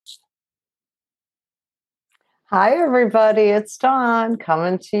Hi, everybody. It's Dawn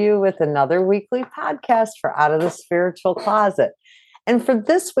coming to you with another weekly podcast for Out of the Spiritual Closet. And for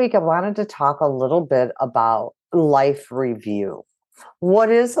this week, I wanted to talk a little bit about life review. What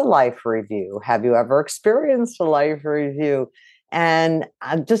is a life review? Have you ever experienced a life review? And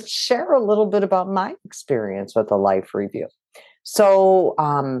I'll just share a little bit about my experience with a life review. So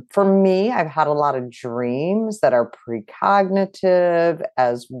for me, I've had a lot of dreams that are precognitive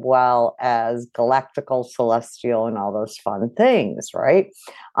as well as galactical, celestial, and all those fun things, right?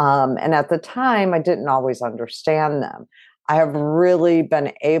 And at the time, I didn't always understand them. I have really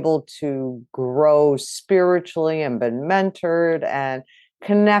been able to grow spiritually and been mentored and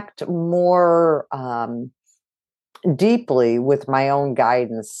connect more deeply with my own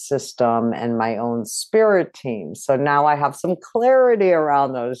guidance system and my own spirit team. So now I have some clarity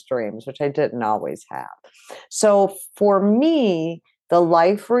around those dreams, which I didn't always have. So for me, the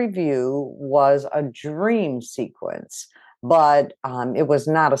life review was a dream sequence, but it was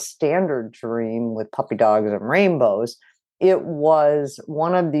not a standard dream with puppy dogs and rainbows. It was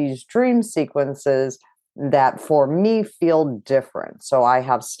one of these dream sequences that for me feel different. So I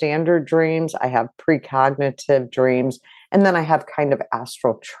have standard dreams, I have precognitive dreams, and then I have kind of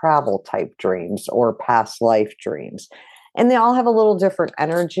astral travel type dreams or past life dreams. And they all have a little different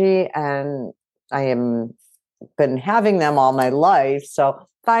energy, and I am been having them all my life. So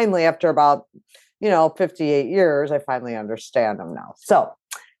finally, after about 58 years, I finally understand them now. So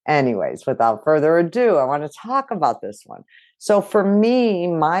anyways, without further ado, I want to talk about this one. So for me,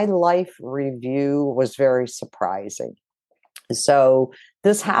 my life review was very surprising. So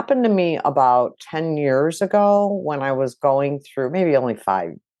this happened to me about 10 years ago when I was going through, maybe only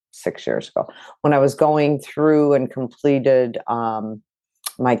 5, 6 years ago, when I was going through and completed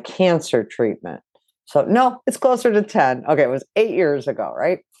my cancer treatment. So no, it's closer to 10. Okay, it was 8 years ago,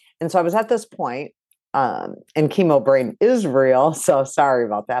 right? And so I was at this point, and chemo brain is real. So sorry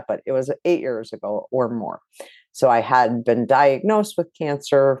about that, but it was 8 years ago or more. So I had been diagnosed with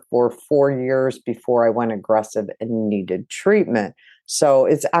cancer for 4 years before I went aggressive and needed treatment. So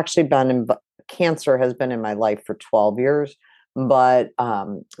it's actually cancer has been in my life for 12 years. But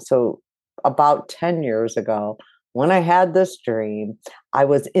so about 10 years ago, when I had this dream, I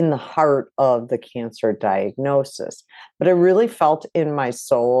was in the heart of the cancer diagnosis, but I really felt in my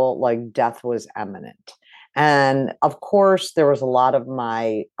soul like death was imminent. And of course, there was a lot of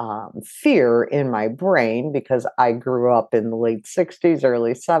my fear in my brain because I grew up in the late 60s,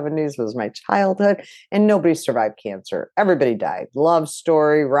 early 70s was my childhood, and nobody survived cancer. Everybody died. Love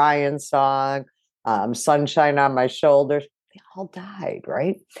Story, Ryan Song, Sunshine on My Shoulders, they all died,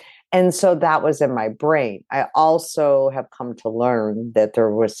 right? And so that was in my brain. I also have come to learn that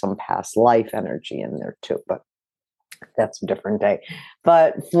there was some past life energy in there too, but that's a different day.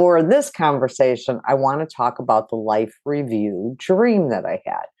 But for this conversation, I want to talk about the life review dream that I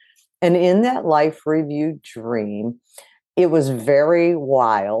had. And in that life review dream, it was very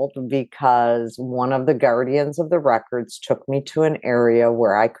wild because one of the guardians of the records took me to an area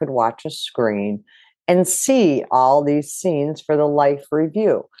where I could watch a screen and see all these scenes for the life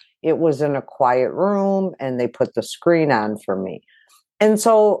review. It was in a quiet room and they put the screen on for me. And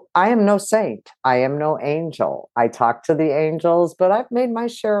so I am no saint. I am no angel. I talk to the angels, but I've made my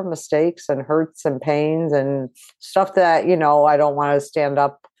share of mistakes and hurts and pains and stuff that, I don't want to stand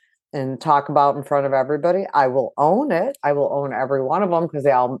up and talk about in front of everybody. I will own it. I will own every one of them because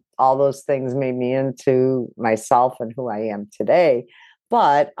all those things made me into myself and who I am today.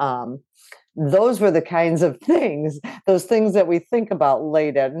 But those were the kinds of things, those things that we think about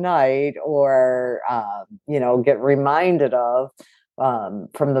late at night or, get reminded of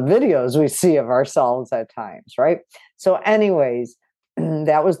from the videos we see of ourselves at times, right? So anyways,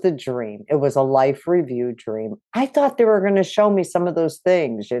 that was the dream. It was a life review dream. I thought they were going to show me some of those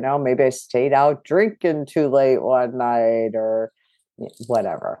things, maybe I stayed out drinking too late one night or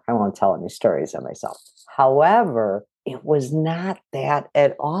whatever. I won't tell any stories of myself. However, it was not that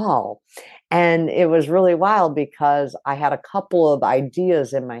at all. And it was really wild because I had a couple of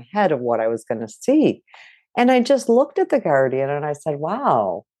ideas in my head of what I was going to see. And I just looked at the guardian and I said,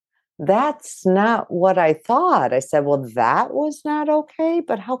 wow, that's not what I thought. I said, well, that was not okay,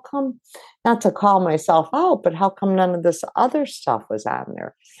 but how come, not to call myself out, but how come none of this other stuff was on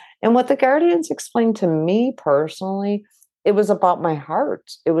there? And what the guardians explained to me personally, it was about my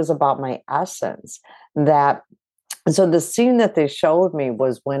heart. It was about my essence. So the scene that they showed me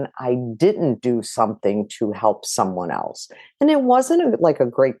was when I didn't do something to help someone else. And it wasn't like a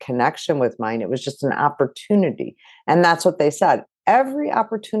great connection with mine. It was just an opportunity. And that's what they said. Every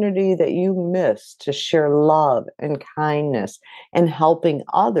opportunity that you miss to share love and kindness and helping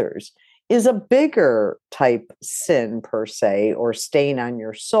others is a bigger type sin per se, or stain on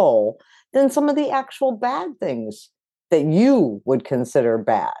your soul, than some of the actual bad things that you would consider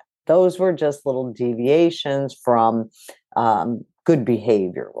bad. Those were just little deviations from good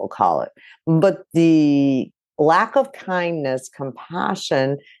behavior, we'll call it. But the lack of kindness,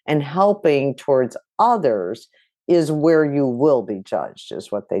 compassion, and helping towards others is where you will be judged,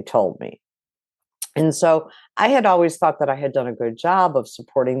 is what they told me. And so I had always thought that I had done a good job of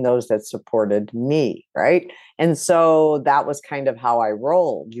supporting those that supported me, right? And so that was kind of how I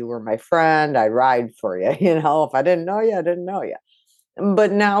rolled. You were my friend, I ride for you. If I didn't know you, I didn't know you.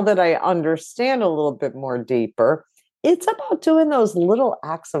 But now that I understand a little bit more deeper, it's about doing those little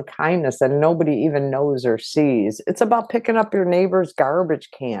acts of kindness that nobody even knows or sees. It's about picking up your neighbor's garbage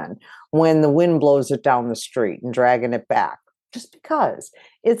can when the wind blows it down the street and dragging it back. Just because.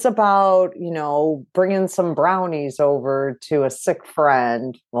 It's about, bringing some brownies over to a sick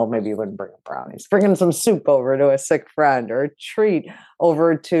friend. Well, maybe you wouldn't bring brownies. Bringing some soup over to a sick friend, or a treat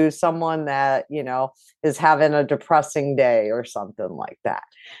over to someone that, is having a depressing day or something like that.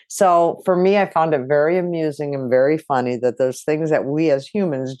 So for me, I found it very amusing and very funny that those things that we as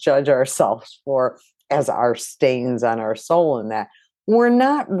humans judge ourselves for as our stains on our soul, and that we're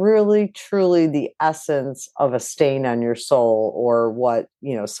not really truly the essence of a stain on your soul, or what,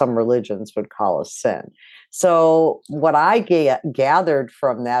 some religions would call a sin. So what I gathered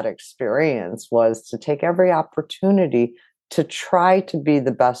from that experience was to take every opportunity to try to be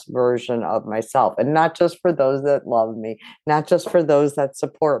the best version of myself, and not just for those that love me, not just for those that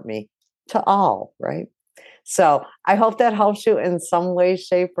support me, to all, right? So I hope that helps you in some way,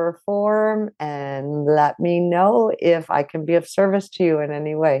 shape, or form. And let me know if I can be of service to you in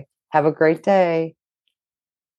any way. Have a great day.